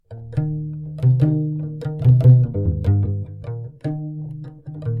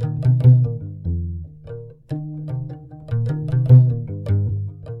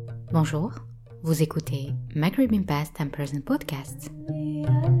Bonjour, vous écoutez Maghreb Past and Present Podcasts.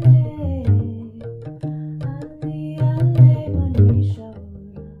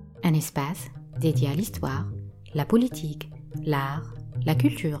 Un espace dédié à l'histoire, la politique, l'art, la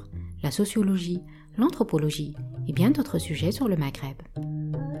culture, la sociologie, l'anthropologie et bien d'autres sujets sur le Maghreb.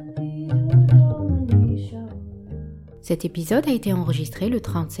 Cet épisode a été enregistré le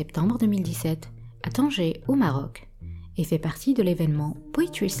 30 septembre 2017 à Tanger, au Maroc, et fait partie de l'événement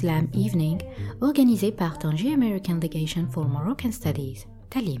Poetry Slam Evening organisé par Tanger American Legation for Moroccan Studies,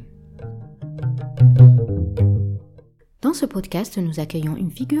 Talim. Dans ce podcast, nous accueillons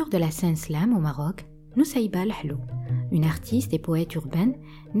une figure de la scène slam au Maroc, Nusaïba Al-Hlou, une artiste et poète urbaine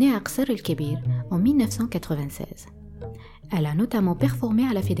née à Qsr El-Kébir en 1996. Elle a notamment performé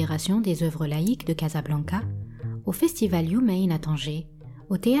à la Fédération des œuvres laïques de Casablanca, au Festival Youmain à Tanger,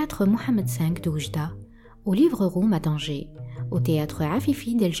 au Théâtre Mohamed V de Oujda, au Livre Room à Tanger, au Théâtre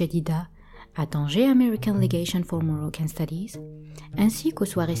Afifi d'El Jadida, à Tanger American Legation for Moroccan Studies, ainsi qu'aux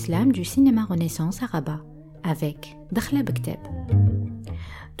soirées slam du cinéma Renaissance à Rabat, avec Dakhla Bekteb.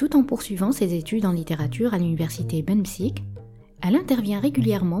 Tout en poursuivant ses études en littérature à l'université Ben Msik, elle intervient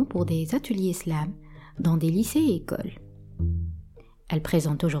régulièrement pour des ateliers slam dans des lycées et écoles. Elle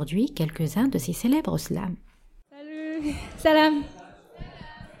présente aujourd'hui quelques-uns de ses célèbres slams. Salut, salam.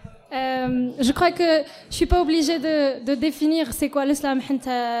 Je crois que je suis pas obligée de définir c'est quoi l'islam.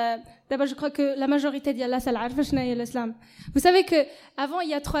 D'abord, je crois que la majorité d'Yallah ça l'arrive شنو l'islam. Vous savez que avant, il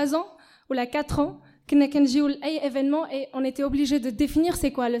y a 3 ans ou là 4 ans, كنا كنجيو لاي événement et on était obligé de définir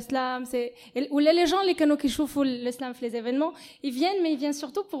c'est quoi l'islam, ou les gens les كانوا كيشوفوا l'islam في les événements, ils viennent mais ils viennent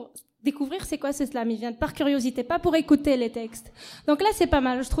surtout pour découvrir c'est quoi ce islam, ils viennent par curiosité, pas pour écouter les textes. Donc là, c'est pas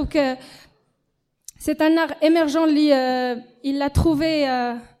mal. Je trouve que c'est un art émergent, il a trouvé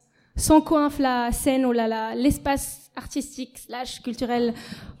son coin, la scène ou l'espace artistique / culturel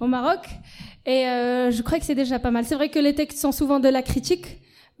au Maroc. Et je crois que c'est déjà pas mal. C'est vrai que les textes sont souvent de la critique,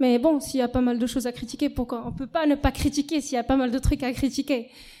 mais bon, s'il y a pas mal de choses à critiquer, pourquoi on peut pas ne pas critiquer s'il y a pas mal de trucs à critiquer.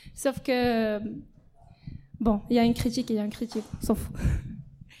 Sauf que, bon, il y a une critique et il y a une critique, on s'en fout.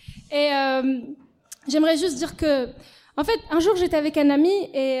 Et j'aimerais juste dire que, en fait, un jour j'étais avec un ami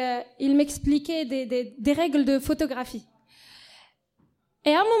et il m'expliquait des règles de photographie.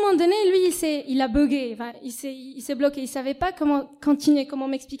 Et à un moment donné, lui, il a bugué, enfin, il s'est bloqué, il savait pas comment continuer, comment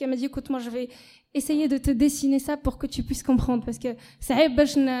m'expliquer. Il m'a dit, écoute, moi, je vais essayer de te dessiner ça pour que tu puisses comprendre, parce que ça est,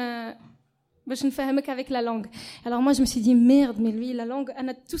 باش نفهمك avec la langue. Alors moi, je me suis dit, merde, mais lui, la langue,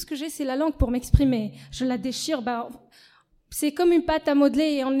 tout ce que j'ai, c'est la langue pour m'exprimer. Je la déchire, c'est comme une pâte à modeler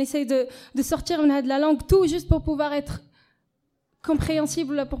et on essaye de sortir de la langue tout juste pour pouvoir être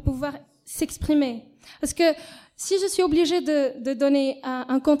compréhensible, pour pouvoir s'exprimer. Parce que si je suis obligée de donner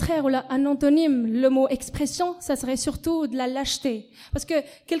un contraire ou un antonyme, le mot expression, ça serait surtout de la lâcheté. Parce que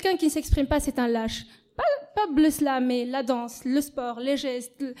quelqu'un qui ne s'exprime pas, c'est un lâche. Pas le slam, mais la danse, le sport, les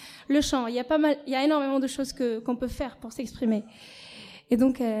gestes, le chant. Il y a énormément de choses qu'on peut faire pour s'exprimer. Et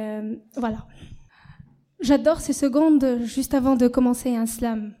donc, voilà. J'adore ces secondes juste avant de commencer un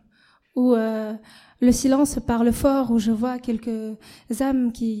slam, où le silence parle fort, où je vois quelques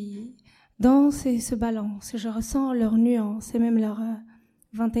âmes qui dansent et se balancent. Je ressens leurs nuances et même leurs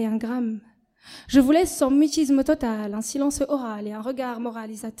 21 grammes. Je vous laisse sans mutisme total, un silence oral et un regard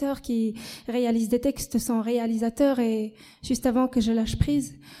moralisateur qui réalise des textes sans réalisateur, et juste avant que je lâche prise,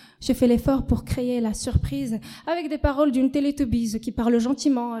 je fais l'effort pour créer la surprise avec des paroles d'une télétoubise qui parle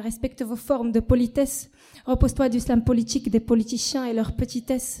gentiment et respecte vos formes de politesse. Repose-toi du slam politique des politiciens et leur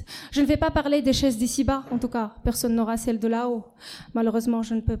petitesse. Je ne vais pas parler des chaises d'ici-bas, en tout cas, personne n'aura celle de là-haut. Malheureusement,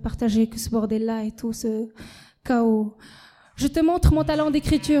 je ne peux partager que ce bordel-là et tout ce chaos. Je te montre mon talent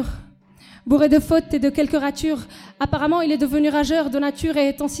d'écriture, bourré de fautes et de quelques ratures. Apparemment, il est devenu rageur de nature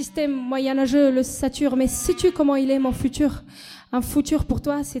et ton système moyenâgeux le sature. Mais sais-tu comment il est, mon futur? Un futur pour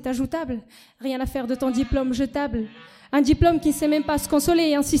toi, c'est ajoutable. Rien à faire de ton diplôme jetable. Un diplôme qui ne sait même pas se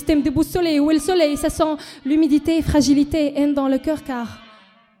consoler, un système déboussolé où est le soleil, ça sent l'humidité, fragilité, haine dans le cœur, car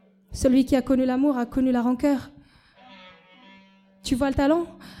celui qui a connu l'amour a connu la rancœur. Tu vois le talent?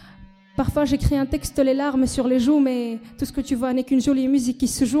 Parfois j'écris un texte, les larmes sur les joues, mais tout ce que tu vois n'est qu'une jolie musique qui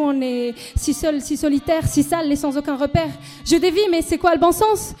se joue. On est si seul, si solitaire, si sale et sans aucun repère. Je dévie, mais c'est quoi le bon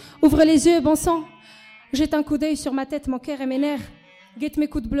sens? Ouvre les yeux, bon sang. Jette un coup d'œil sur ma tête, mon cœur et mes nerfs. Guette mes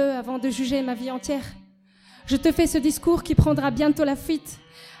coups de bleu avant de juger ma vie entière. Je te fais ce discours qui prendra bientôt la fuite,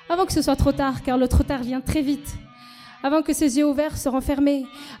 avant que ce soit trop tard, car le trop tard vient très vite. Avant que ses yeux ouverts se renferment,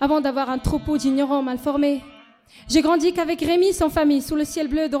 avant d'avoir un troupeau d'ignorants mal formés. J'ai grandi qu'avec Rémi, sans famille, sous le ciel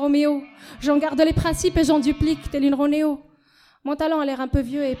bleu de Roméo. J'en garde les principes et j'en duplique, tel une Ronéo. Mon talent a l'air un peu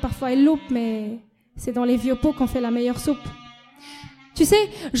vieux et parfois il loupe, mais c'est dans les vieux pots qu'on fait la meilleure soupe. Tu sais,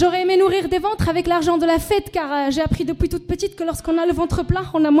 j'aurais aimé nourrir des ventres avec l'argent de la fête, car j'ai appris depuis toute petite que lorsqu'on a le ventre plein,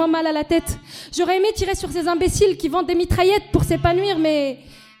 on a moins mal à la tête. J'aurais aimé tirer sur ces imbéciles qui vendent des mitraillettes pour s'épanouir, mais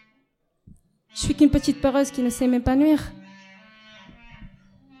je suis qu'une petite peureuse qui ne sait m'épanouir.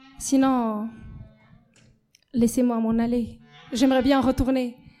 Sinon, laissez-moi m'en aller. J'aimerais bien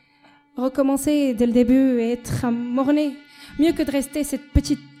retourner, recommencer dès le début et être un mort-né. Mieux que de rester cette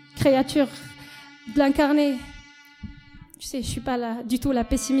petite créature, de l'incarner. Tu sais, je suis pas du tout la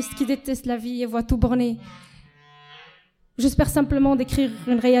pessimiste qui déteste la vie et voit tout borné. J'espère simplement d'écrire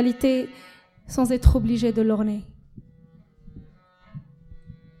une réalité sans être obligée de l'orner.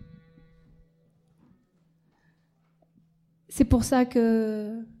 C'est pour ça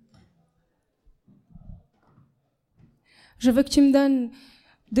que je veux que tu me donnes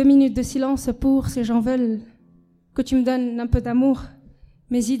 2 minutes de silence pour, si j'en veulent, que tu me donnes un peu d'amour,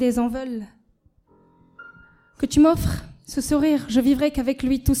 mes idées en veulent. Que tu m'offres ce sourire, je vivrai qu'avec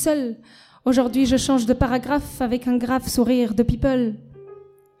lui tout seul. Aujourd'hui, je change de paragraphe avec un grave sourire de people.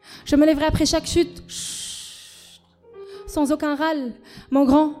 Je me lèverai après chaque chute, sans aucun râle. Mon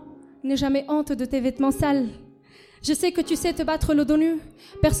grand, n'aie jamais honte de tes vêtements sales. Je sais que tu sais te battre le dos nu.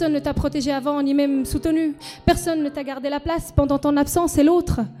 Personne ne t'a protégé avant, ni même soutenu. Personne ne t'a gardé la place pendant ton absence. Et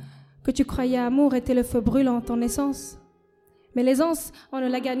l'autre, que tu croyais amour, était le feu brûlant en ton essence. Mais l'aisance, on ne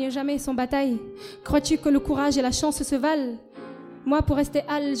la gagne jamais sans bataille. Crois-tu que le courage et la chance se valent? Moi, pour rester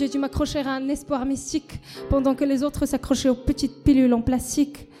hâle, j'ai dû m'accrocher à un espoir mystique, pendant que les autres s'accrochaient aux petites pilules en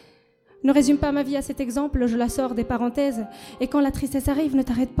plastique. Ne résume pas ma vie à cet exemple, je la sors des parenthèses. Et quand la tristesse arrive, ne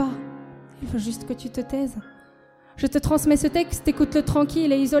t'arrête pas. Il faut juste que tu te taises. Je te transmets ce texte, écoute-le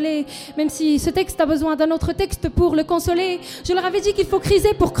tranquille et isolé. Même si ce texte a besoin d'un autre texte pour le consoler. Je leur avais dit qu'il faut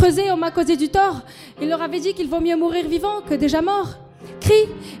criser pour creuser, on m'a causé du tort. Il leur avait dit qu'il vaut mieux mourir vivant que déjà mort. Crie,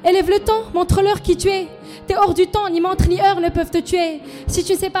 élève le ton, montre-leur qui tu es. T'es hors du temps, ni montre ni heure ne peuvent te tuer. Si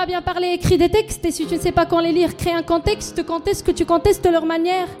tu ne sais pas bien parler, écris des textes. Et si tu ne sais pas quand les lire, crée un contexte. Conteste que tu contestes leur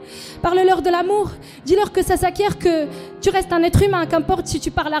manière. Parle-leur de l'amour, dis-leur que ça s'acquiert, que tu restes un être humain, qu'importe si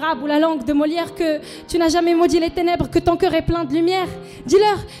tu parles arabe ou la langue de Molière, que tu n'as jamais maudit les ténèbres, que ton cœur est plein de lumière.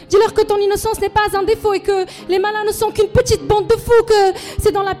 Dis-leur que ton innocence n'est pas un défaut et que les malins ne sont qu'une petite bande de fous, que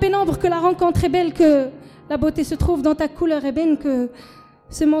c'est dans la pénombre que la rencontre est belle, que la beauté se trouve dans ta couleur ébène, que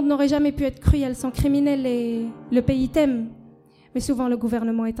ce monde n'aurait jamais pu être cruel sans criminel et le pays t'aime. Mais souvent le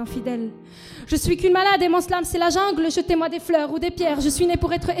gouvernement est infidèle. Je suis qu'une malade et mon slam c'est la jungle. Jetez-moi des fleurs ou des pierres. Je suis née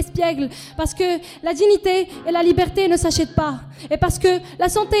pour être espiègle. Parce que la dignité et la liberté ne s'achètent pas. Et parce que la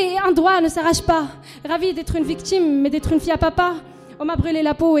santé et un droit ne s'arrachent pas. Ravie d'être une victime, mais d'être une fille à papa. On m'a brûlé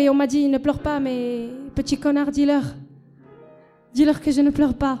la peau et on m'a dit ne pleure pas, mais petit connard, dis-leur. Dis-leur que je ne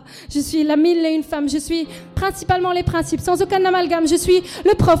pleure pas. Je suis la 1001 femme. Je suis principalement les principes, sans aucun amalgame. Je suis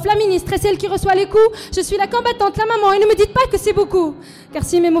le prof, la ministre et celle qui reçoit les coups. Je suis la combattante, la maman. Et ne me dites pas que c'est beaucoup. Car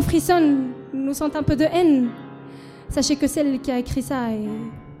si mes mots frissonnent, nous sentent un peu de haine. Sachez que celle qui a écrit ça est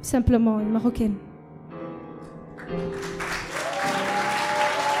simplement une Marocaine.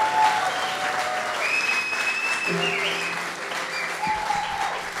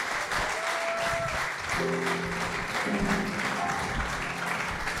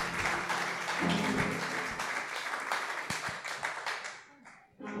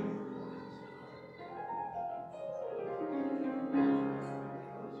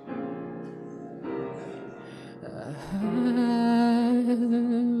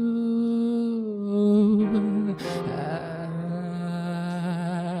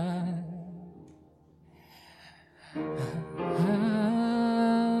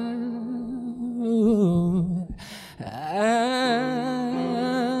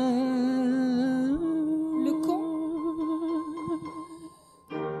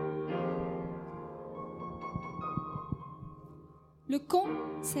 Le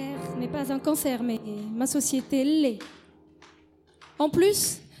cancer n'est pas un cancer, mais ma société l'est. En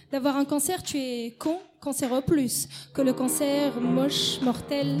plus d'avoir un cancer, tu es con, cancéreux plus que le cancer moche,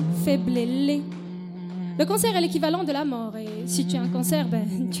 mortel, faible et laid. Le cancer est l'équivalent de la mort, et si tu as un cancer,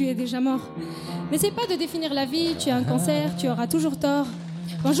 tu es déjà mort. N'essaie pas de définir la vie, tu as un cancer, tu auras toujours tort.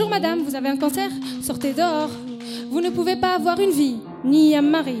 Bonjour madame, vous avez un cancer? Sortez dehors. Vous ne pouvez pas avoir une vie, ni un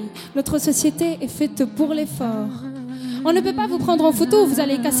mari. Notre société est faite pour l'effort. On ne peut pas vous prendre en photo, vous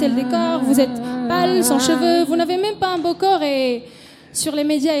allez casser le décor, vous êtes pâle, sans cheveux, vous n'avez même pas un beau corps et sur les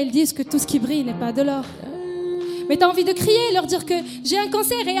médias ils disent que tout ce qui brille n'est pas de l'or. Mais t'as envie de crier, leur dire que j'ai un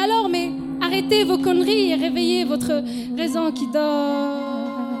cancer et alors, mais arrêtez vos conneries et réveillez votre raison qui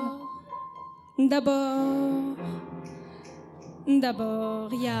dort. D'abord,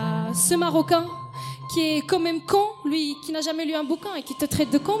 il y a ce Marocain qui est quand même con, lui qui n'a jamais lu un bouquin et qui te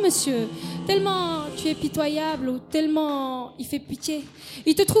traite de con, monsieur. Tellement tu es pitoyable ou tellement il fait pitié.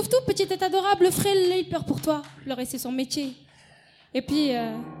 Il te trouve tout petit et adorable, frêle, il pleure pour toi. Pleurer, c'est son métier. Et puis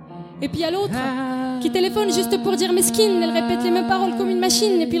il y a l'autre qui téléphone juste pour dire mesquine. Elle répète les mêmes paroles comme une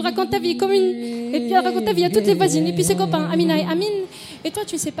machine. Et puis il raconte ta vie comme une... Et puis elle raconte ta vie à toutes les voisines. Et puis ses copains, Amina et Amine. Et toi,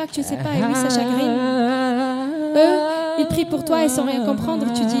 tu sais pas que tu sais pas. Et lui, ça chagrine. Eux, ils prient pour toi et sans rien comprendre,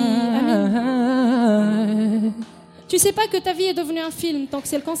 tu dis Amine. Tu sais pas que ta vie est devenue un film. Tant que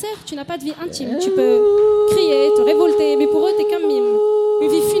c'est le cancer, tu n'as pas de vie intime. Tu peux crier, te révolter, mais pour eux, t'es qu'un mime. Une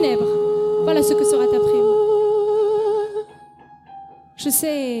vie funèbre. Voilà ce que sera ta prime. Je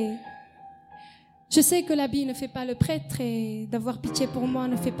sais que l'habit ne fait pas le prêtre et d'avoir pitié pour moi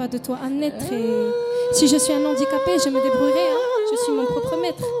ne fait pas de toi un être. Et si je suis un handicapé, je me débrouillerai. Hein. Je suis mon propre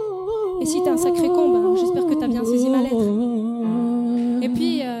maître. Et si t'es un sacré con, ben, j'espère que t'as bien saisi ma lettre. Et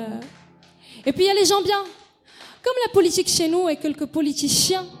puis il y a les gens bien. Comme la politique chez nous et quelques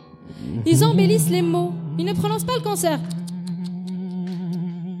politiciens, ils embellissent les mots. Ils ne prononcent pas le cancer.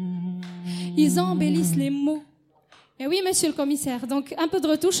 Ils embellissent les mots. Eh oui, monsieur le commissaire, donc un peu de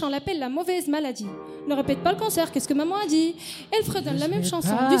retouche, on l'appelle la mauvaise maladie. Ne répète pas le cancer, qu'est-ce que maman a dit? Elle fredonne la même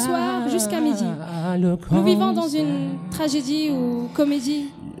chanson du soir jusqu'à midi. Nous vivons dans une tragédie ou comédie.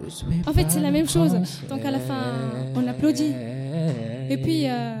 En fait, c'est la même chose, donc à la fin, on applaudit. Et puis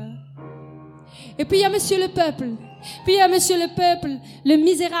il y a monsieur le peuple. Puis il y a monsieur le peuple, le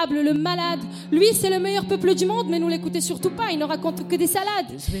misérable, le malade. Lui, c'est le meilleur peuple du monde, mais nous l'écoutez surtout pas, il ne raconte que des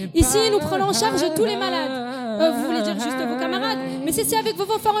salades. Ici, nous prenons en charge tous les malades. Vous voulez dire juste vos camarades? Mais c'est avec vos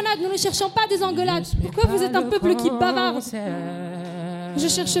fanfaronnades, nous ne cherchons pas des engueulades. Pourquoi vous êtes un peuple qui bavarde? Je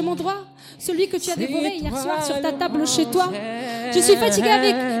cherche mon droit, celui que tu as dévoré hier soir sur ta table chez toi. Je suis fatiguée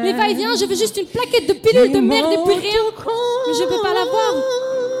avec les va-et-vient, je veux juste une plaquette de pilules de merde et puis rien. Mais je peux pas l'avoir.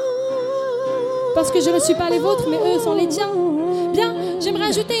 Parce que je ne suis pas les vôtres, mais eux sont les tiens. Bien, j'aimerais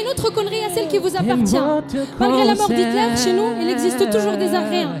ajouter une autre connerie à celle qui vous appartient. Malgré la mort d'Hitler, chez nous, il existe toujours des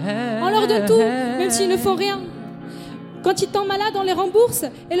Ariens. On leur donne tout, même s'ils ne font rien. Quand ils tombent malades, on les rembourse.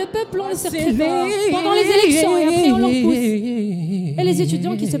 Et le peuple, on le sert très fort. Pendant les élections, et après, on leur pousse. Et les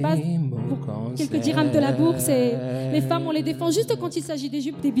étudiants qui se basent pour quelques dirhams de la bourse. Et les femmes, on les défend juste quand il s'agit des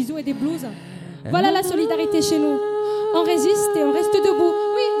jupes, des bisous et des blouses. Voilà la solidarité chez nous. On résiste et on reste debout.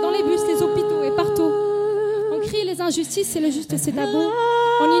 Oui, dans les bus, les hôpitaux et partout. On crie les injustices et le juste c'est tabou.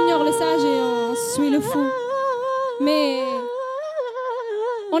 On ignore le sage et on suit le fou. Mais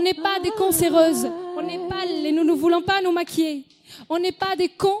on n'est pas des concéreuses. On n'est pas et nous ne voulons pas nous maquiller. On n'est pas des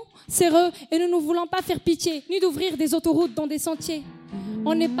cons séreux et nous ne voulons pas faire pitié, ni d'ouvrir des autoroutes dans des sentiers.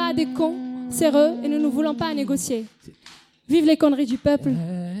 On n'est pas des cons séreux et nous ne voulons pas négocier. Vive les conneries du peuple.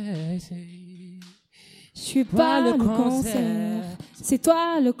 Je suis pas le cancer, c'est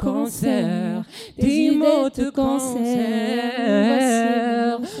toi le cancer. Tes idées te cancer.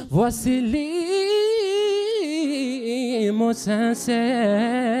 Voici les mots sincères.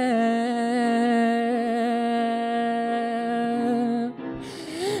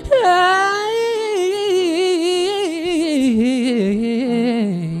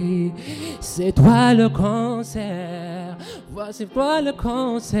 C'est toi le cancer. Voici toi le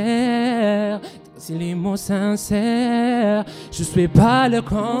cancer. C'est les mots sincères. Je suis pas le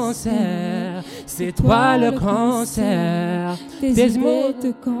cancer. C'est toi le cancer. Tes mots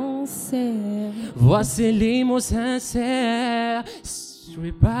te cancer. Voici les mots sincères. Je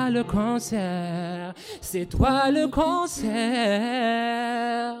suis pas le cancer. C'est toi le cancer.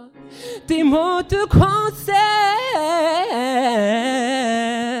 Tes mots te cancer.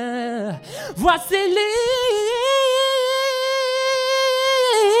 Voici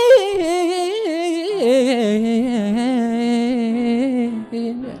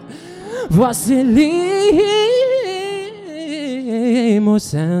voici les mots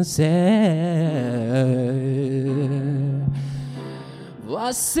sincères.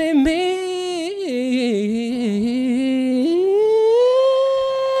 Voici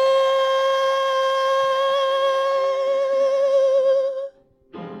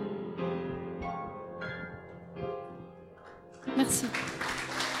Merci.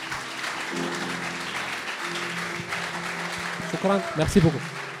 Merci beaucoup.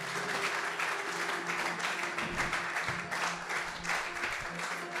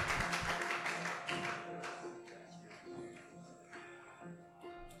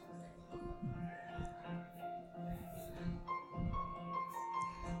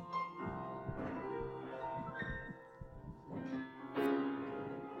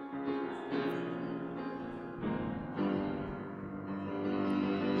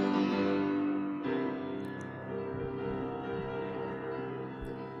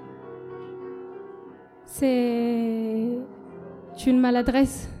 C'est une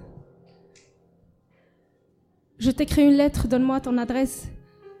maladresse. Je t'écris une lettre, donne-moi ton adresse.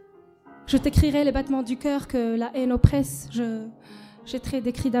 Je t'écrirai les battements du cœur que la haine oppresse. Je jetterai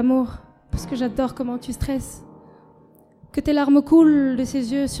des cris d'amour parce que j'adore comment tu stresses. Que tes larmes coulent de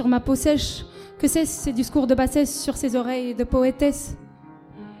ses yeux sur ma peau sèche. Que cessent ces discours de bassesse sur ses oreilles de poétesse.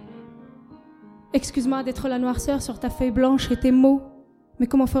 Excuse-moi d'être la noirceur sur ta feuille blanche et tes mots. Mais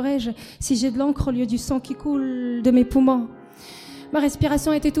comment ferais-je si j'ai de l'encre au lieu du sang qui coule de mes poumons? Ma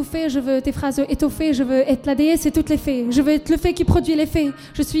respiration est étouffée, je veux tes phrases étoffées, je veux être la déesse et toutes les fées. Je veux être le fait qui produit les faits.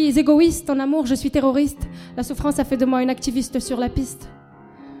 Je suis égoïste, en amour, je suis terroriste. La souffrance a fait de moi une activiste sur la piste.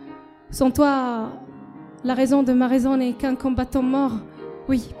 Sans toi, la raison de ma raison n'est qu'un combattant mort.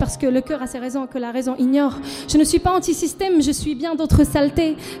 Oui, parce que le cœur a ses raisons que la raison ignore. Je ne suis pas anti-système, je suis bien d'autres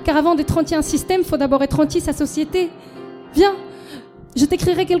saletés. Car avant d'être anti un système, faut d'abord être anti sa société. Viens, je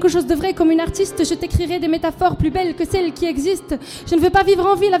t'écrirai quelque chose de vrai comme une artiste. Je t'écrirai des métaphores plus belles que celles qui existent. Je ne veux pas vivre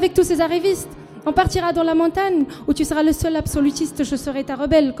en ville avec tous ces arrivistes. On partira dans la montagne où tu seras le seul absolutiste. Je serai ta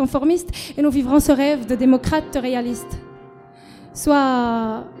rebelle conformiste et nous vivrons ce rêve de démocrate réaliste.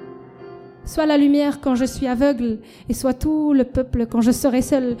 Sois la lumière quand je suis aveugle et sois tout le peuple quand je serai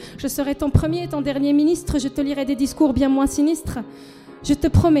seul. Je serai ton premier et ton dernier ministre. Je te lirai des discours bien moins sinistres. Je te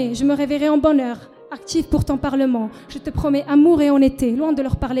promets, je me réveillerai en bonne heure, active pour ton parlement. Je te promets amour et honnêteté, loin de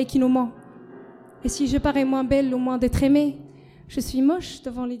leur parler qui nous ment. Et si je parais moins belle ou moins d'être aimée, je suis moche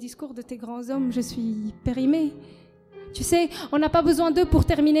devant les discours de tes grands hommes, je suis périmée. Tu sais, on n'a pas besoin d'eux pour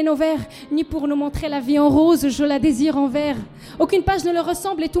terminer nos vers, ni pour nous montrer la vie en rose, je la désire en vert. Aucune page ne leur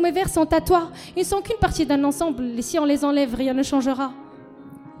ressemble et tous mes vers sont à toi. Ils ne sont qu'une partie d'un ensemble, et si on les enlève, rien ne changera.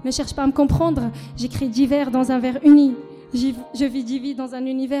 Ne cherche pas à me comprendre, j'écris 10 vers dans un vers uni. Je vis 10 vies dans un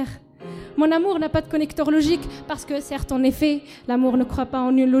univers. Mon amour n'a pas de connecteur logique, parce que certes, en effet, l'amour ne croit pas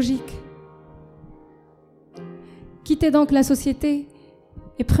en une logique. Quittez donc la société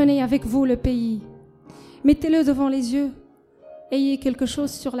et prenez avec vous le pays. Mettez-le devant les yeux, ayez quelque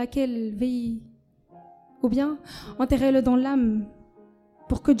chose sur laquelle veiller. Ou bien, enterrez-le dans l'âme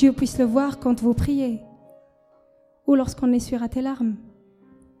pour que Dieu puisse le voir quand vous priez. Ou lorsqu'on essuiera tes larmes,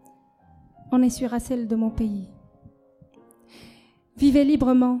 on essuiera celles de mon pays. Vivez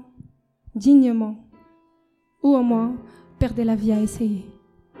librement, dignement, ou au moins, perdez la vie à essayer.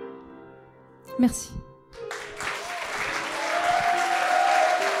 Merci.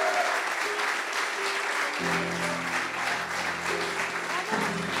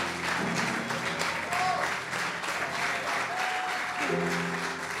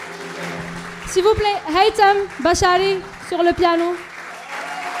 S'il vous plaît, Haytham Bachari sur le piano.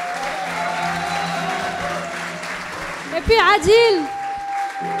 Et puis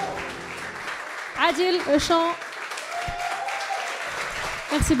Adil, au chant.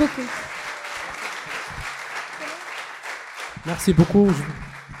 Merci beaucoup. Merci beaucoup.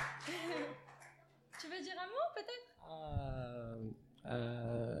 Tu veux dire un mot peut-être?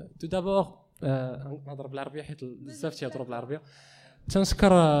 Tout d'abord, نهضر بالعربية حيت بزاف تيهضروا بالعربية. تنشكر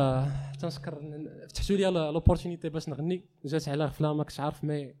فتحتوا لي لوبورتونيتي باش نغني. جات على غفله ما كنتش عارف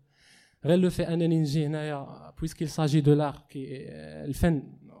مي غير لو في انني نجي هنايا بويسكيل ساجي دو لار كي الفن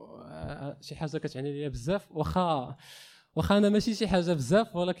شي حاجه كتعني ليا بزاف واخا انا ماشي شي حاجه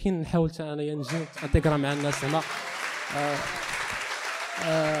بزاف ولكن نحاول حتى انايا نجي انتيغرا مع الناس هنا.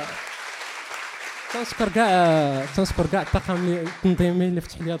 تنشكر كاع الطاقم التنظيمي اللي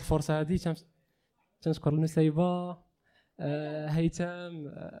فتح لي هذه الفرصه هذه. تنشكر المسايبه هيثم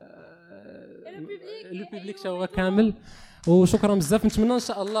لو بوبليك حتى هو كامل وشكرا بزاف. نتمنى ان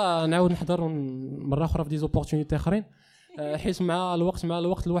شاء الله نعاود نحضر مره اخرى في دي زوبورتونيتي اخرين حيت مع الوقت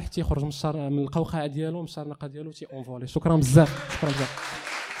الواحد تيخرج من القوقعه ديالو من الشرنقه ديالو تي اونفولي. شكرا بزاف.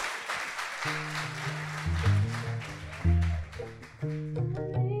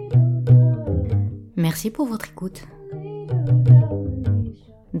 Merci pour votre écoute.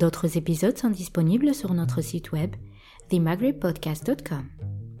 D'autres épisodes sont disponibles sur notre site web themaghribpodcast.com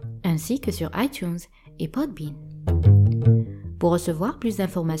ainsi que sur iTunes et Podbean. Pour recevoir plus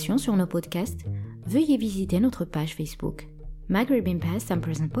d'informations sur nos podcasts, veuillez visiter notre page Facebook Maghreb in Past and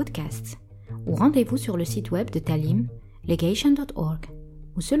Present Podcasts ou rendez-vous sur le site web de Talim, legation.org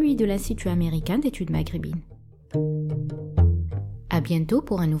ou celui de l'Institut américain d'études maghrébines. À bientôt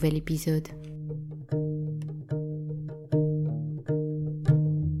pour un nouvel épisode.